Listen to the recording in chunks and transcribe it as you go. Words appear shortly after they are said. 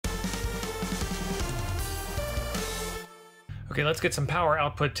Okay, let's get some power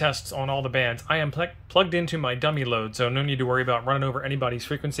output tests on all the bands. I am plugged into my dummy load, so no need to worry about running over anybody's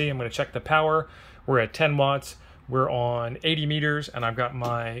frequency. I'm going to check the power. We're at 10 watts. We're on 80 meters, and I've got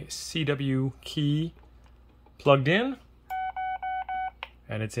my CW key plugged in,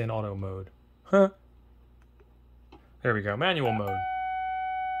 and it's in auto mode. Huh. There we go, manual mode.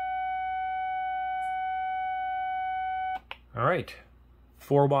 All right,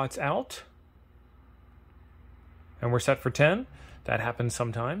 4 watts out. And we're set for 10. That happens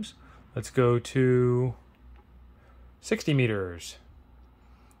sometimes. Let's go to 60 meters.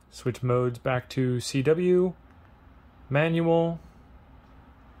 Switch modes back to CW, manual.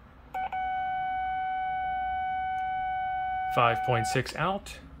 5.6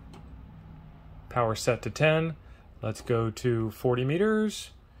 out. Power set to 10. Let's go to 40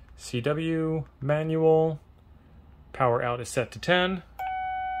 meters. CW, manual. Power out is set to 10.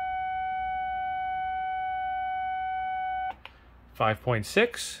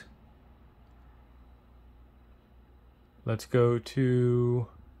 5.6. Let's go to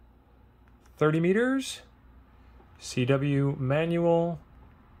 30 meters. CW manual.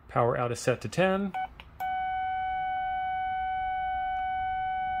 Power out is set to 10.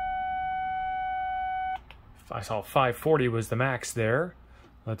 I saw 540 was the max there.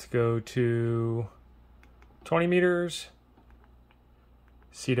 Let's go to 20 meters.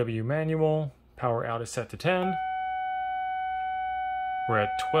 CW manual. Power out is set to 10. We're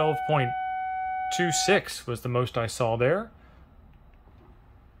at 12.26 was the most I saw there.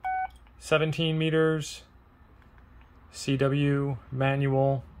 17 meters. CW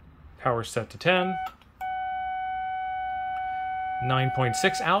manual. Power set to 10.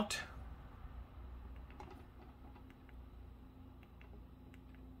 9.6 out.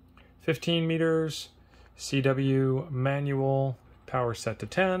 15 meters. CW manual. Power set to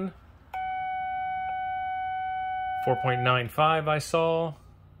 10. 4.95 I saw.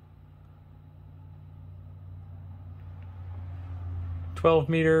 12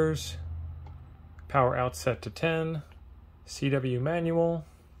 meters. Power out set to 10. CW manual.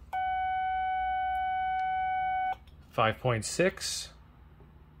 5.6.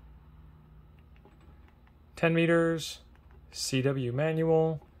 10 meters. CW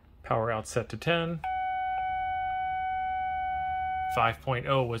manual. Power out set to 10.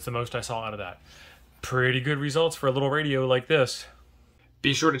 5.0 was the most I saw out of that. Pretty good results for a little radio like this.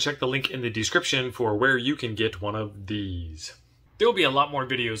 Be sure to check the link in the description for where you can get one of these. There will be a lot more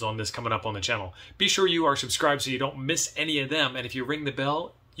videos on this coming up on the channel. Be sure you are subscribed so you don't miss any of them, and if you ring the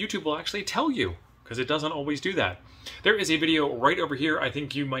bell, YouTube will actually tell you, because it doesn't always do that. There is a video right over here I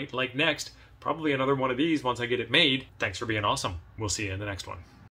think you might like next. Probably another one of these once I get it made. Thanks for being awesome. We'll see you in the next one.